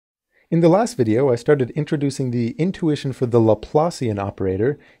In the last video, I started introducing the intuition for the Laplacian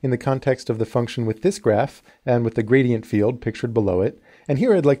operator in the context of the function with this graph and with the gradient field pictured below it. And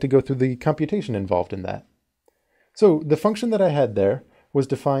here I'd like to go through the computation involved in that. So the function that I had there was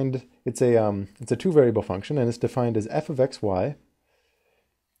defined, it's a two-variable function, and it's defined as f of xy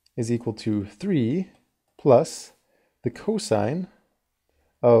is equal to 3 plus the cosine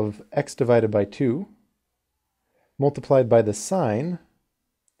of x divided by 2 multiplied by the sine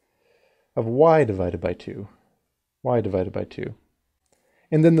of y divided by 2, And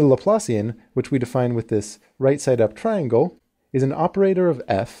then the Laplacian, which we define with this right side up triangle, is an operator of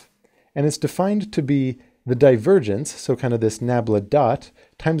f, and it's defined to be the divergence, so kind of this nabla dot,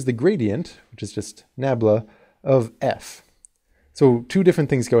 times the gradient, which is just nabla, of f. So two different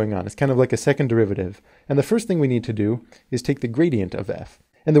things going on. It's kind of like a second derivative. And the first thing we need to do is take the gradient of f.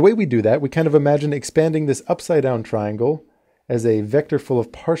 And the way we do that, we kind of imagine expanding this upside down triangle as a vector full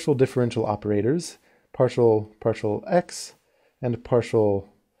of partial differential operators, partial x and partial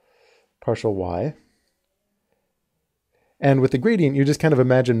y. And with the gradient, you just kind of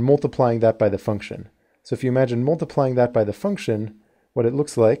imagine multiplying that by the function. So if you imagine multiplying that by the function, what it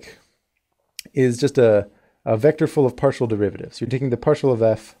looks like is just a vector full of partial derivatives. You're taking the partial of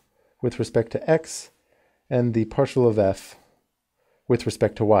f with respect to x and the partial of f with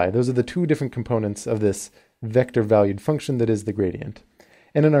respect to y. Those are the two different components of this vector-valued function that is the gradient.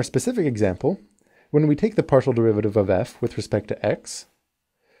 And in our specific example, when we take the partial derivative of f with respect to x,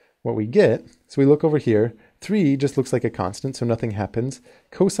 what we get, so we look over here, 3 just looks like a constant, so nothing happens.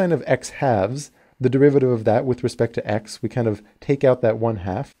 Cosine of x halves, the derivative of that with respect to x, we kind of take out that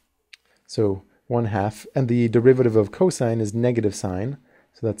 1/2. So 1/2, and the derivative of cosine is negative sine,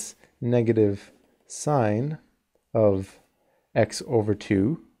 so that's negative sine of x over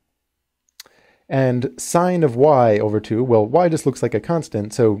 2. And sine of y over 2, well, y just looks like a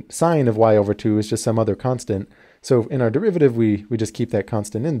constant, so sine of y over 2 is just some other constant. So in our derivative, we just keep that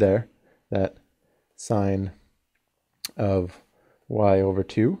constant in there, that sine of y over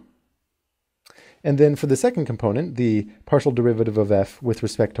 2. And then for the second component, the partial derivative of f with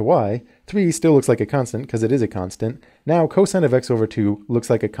respect to y, 3 still looks like a constant because it is a constant. Now cosine of x over 2 looks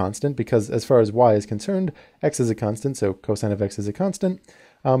like a constant because as far as y is concerned, x is a constant, so cosine of x is a constant.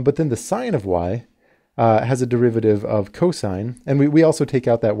 But then the sine of y has a derivative of cosine, and we also take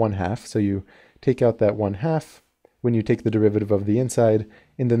out that 1/2. So you take out that 1/2 when you take the derivative of the inside,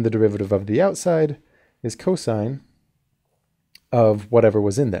 and then the derivative of the outside is cosine of whatever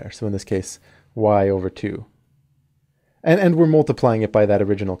was in there. So in this case, y over 2. And we're multiplying it by that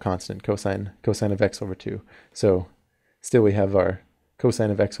original constant, cosine of x over 2. So still we have our cosine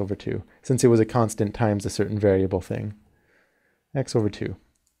of x over 2, since it was a constant times a certain variable thing, x over 2.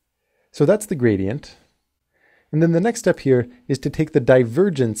 So that's the gradient. And then the next step here is to take the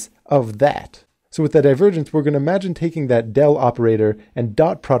divergence of that. So with the divergence, we're going to imagine taking that del operator and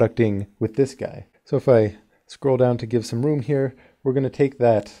dot producting with this guy. So if I scroll down to give some room here, we're going to take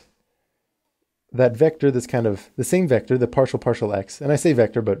that vector that's kind of the same vector, the partial x, and I say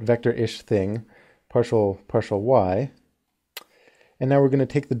vector, but vector-ish thing, partial y. And now we're going to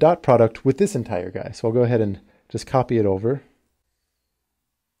take the dot product with this entire guy. So I'll go ahead and just copy it over.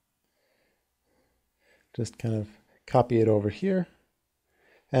 Just kind of copy it over here.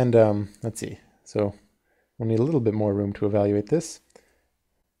 And let's see. So we'll need a little bit more room to evaluate this.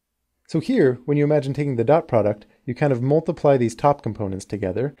 So here, when you imagine taking the dot product, you kind of multiply these top components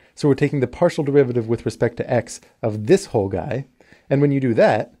together. So we're taking the partial derivative with respect to x of this whole guy. And when you do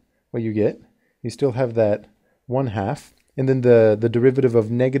that, what you get, you still have that 1/2, and then the derivative of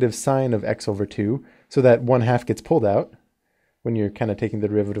negative sine of x over 2. So that 1/2 gets pulled out when you're kind of taking the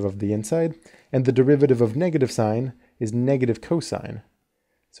derivative of the inside. And the derivative of negative sine is negative cosine.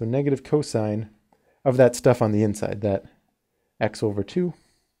 So negative cosine of that stuff on the inside, that x over 2.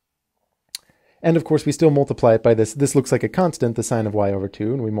 And of course, we still multiply it by this. This looks like a constant, the sine of y over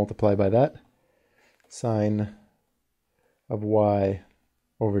 2, and we multiply by that. Sine of y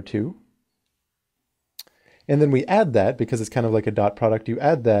over 2. And then we add that, because it's kind of like a dot product, you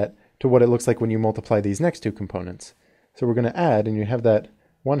add that to what it looks like when you multiply these next two components. So we're going to add, and you have that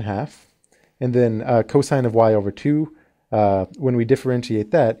 1/2, and then cosine of y over 2. When we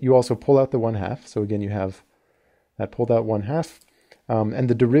differentiate that, you also pull out the 1/2. So again, you have that pulled out 1/2. And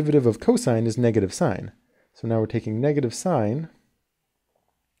the derivative of cosine is negative sine. So now we're taking negative sine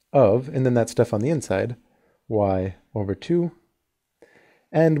of, and then that stuff on the inside, y over 2.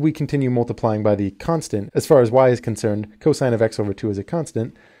 And we continue multiplying by the constant. As far as y is concerned, cosine of x over 2 is a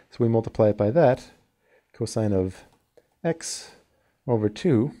constant. So we multiply it by that, cosine of x over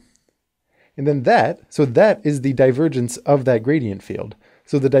 2. And then that is the divergence of that gradient field.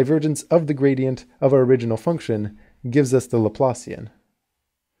 So the divergence of the gradient of our original function gives us the Laplacian.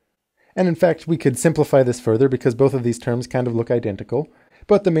 And in fact, we could simplify this further because both of these terms kind of look identical.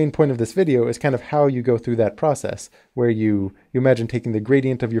 But the main point of this video is kind of how you go through that process, where you imagine taking the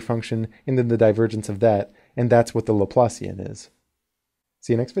gradient of your function and then the divergence of that, and that's what the Laplacian is.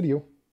 See you next video.